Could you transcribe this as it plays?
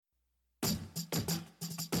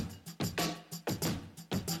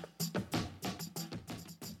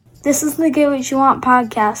This is the Get What You Want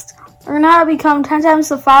podcast. Learn how to become 10 times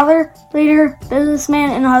the father, leader,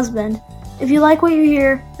 businessman, and husband. If you like what you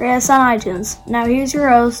hear, rate us on iTunes. Now here's your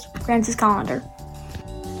host, Francis Collender.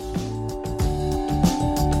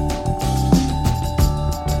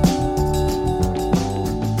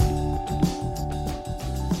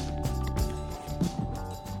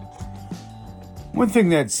 One thing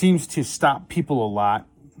that seems to stop people a lot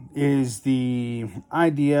is the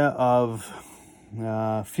idea of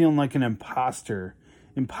feeling like an imposter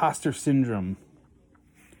syndrome.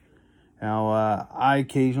 Now, I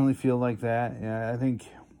occasionally feel like that. I think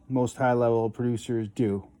most high-level producers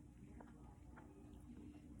do.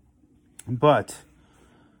 But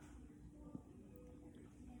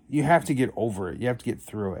you have to get over it. You have to get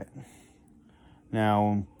through it.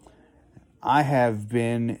 Now, I have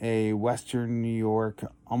been a Western New York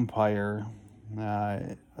umpire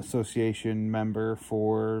association member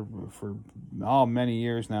for many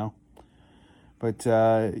years now. But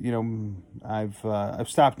I've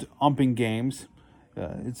stopped umping games.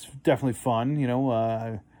 It's definitely fun,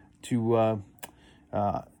 to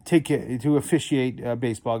officiate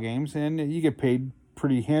baseball games, and you get paid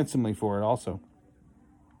pretty handsomely for it also.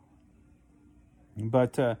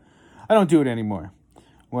 But I don't do it anymore.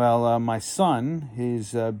 Well, my son,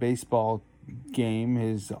 his baseball game,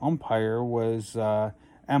 his umpire was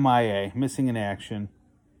MIA, missing in action.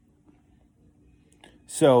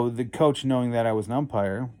 So the coach, knowing that I was an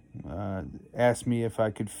umpire, asked me if I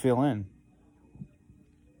could fill in.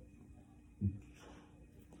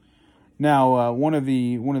 Now, one of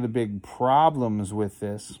the big problems with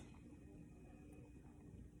this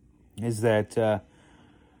is that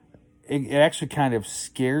it actually kind of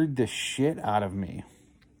scared the shit out of me.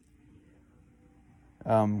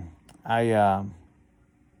 I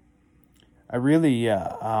really,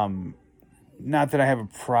 not that I have a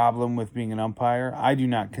problem with being an umpire. I do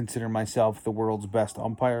not consider myself the world's best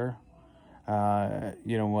umpire.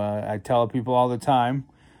 I tell people all the time,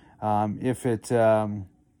 if it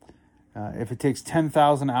takes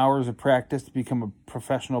 10,000 hours of practice to become a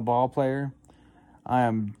professional ball player, I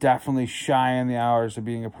am definitely shy on the hours of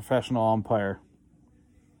being a professional umpire.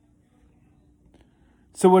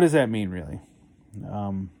 So what does that mean, really?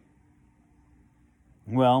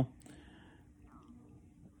 Well,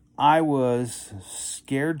 I was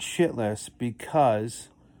scared shitless because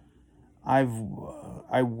I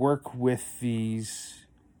work with these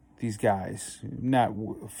guys. Not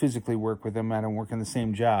physically work with them. I don't work in the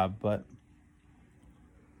same job, but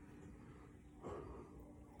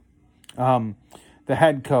the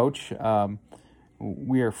head coach,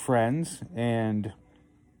 we are friends, and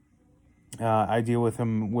I deal with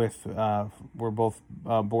him we're both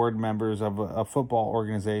board members of a football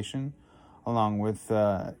organization, along with,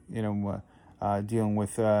 dealing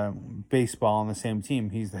with baseball on the same team.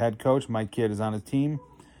 He's the head coach. My kid is on his team.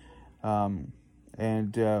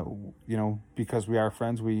 Because we are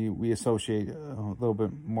friends, we associate a little bit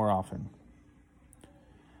more often.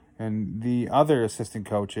 And the other assistant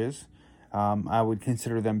coaches, I would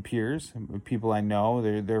consider them peers, people I know.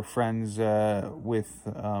 They're friends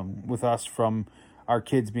with us from our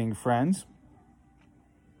kids being friends.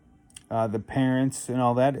 The parents and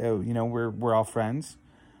all that, we're all friends.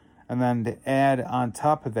 And then to add on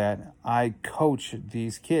top of that, I coach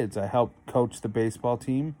these kids. I help coach the baseball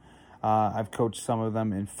team. I've coached some of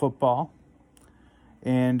them in football.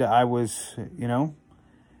 And I was,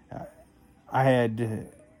 I had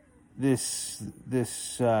this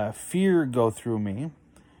fear go through me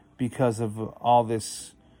because of all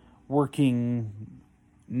this working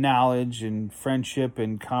knowledge and friendship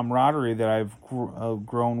and camaraderie that I've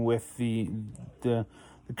grown with the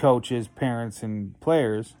coaches, parents, and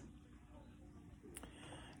players,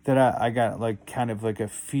 that I got kind of a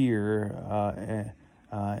fear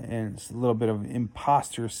and it's a little bit of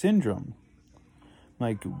imposter syndrome.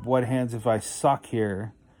 Like, what happens if I suck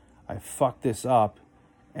here? I fuck this up,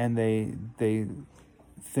 and they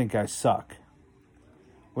think I suck.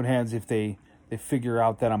 What happens if they figure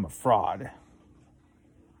out that I'm a fraud?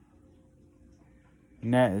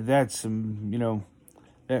 And that's that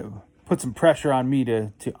put some pressure on me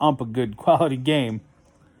to ump a good quality game.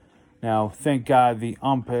 Now, thank God the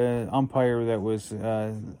umpire that was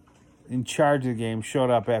in charge of the game showed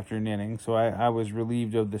up after an inning, so I was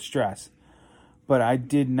relieved of the stress. But I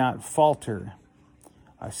did not falter.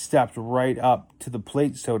 I stepped right up to the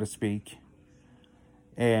plate, so to speak,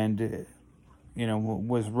 and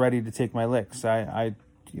was ready to take my licks. I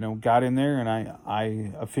got in there and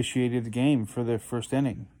I officiated the game for the first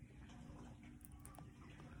inning.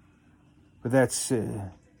 But that's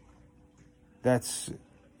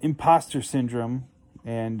imposter syndrome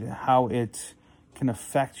and how it can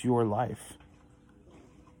affect your life,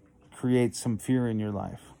 create some fear in your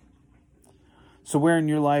life. So where in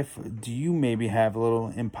your life do you maybe have a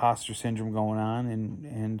little imposter syndrome going on,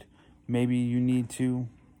 and maybe you need to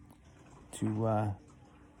do a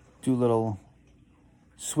little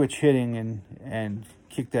switch hitting and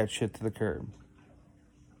kick that shit to the curb.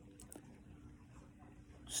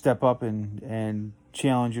 Step up and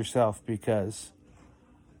challenge yourself, because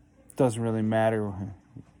it doesn't really matter.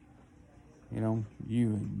 You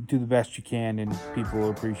do the best you can and people will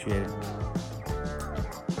appreciate it.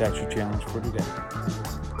 That's your challenge for today.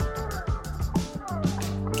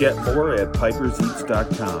 Get more at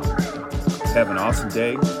piperseats.com. Have an awesome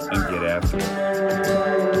day and get after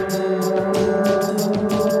it.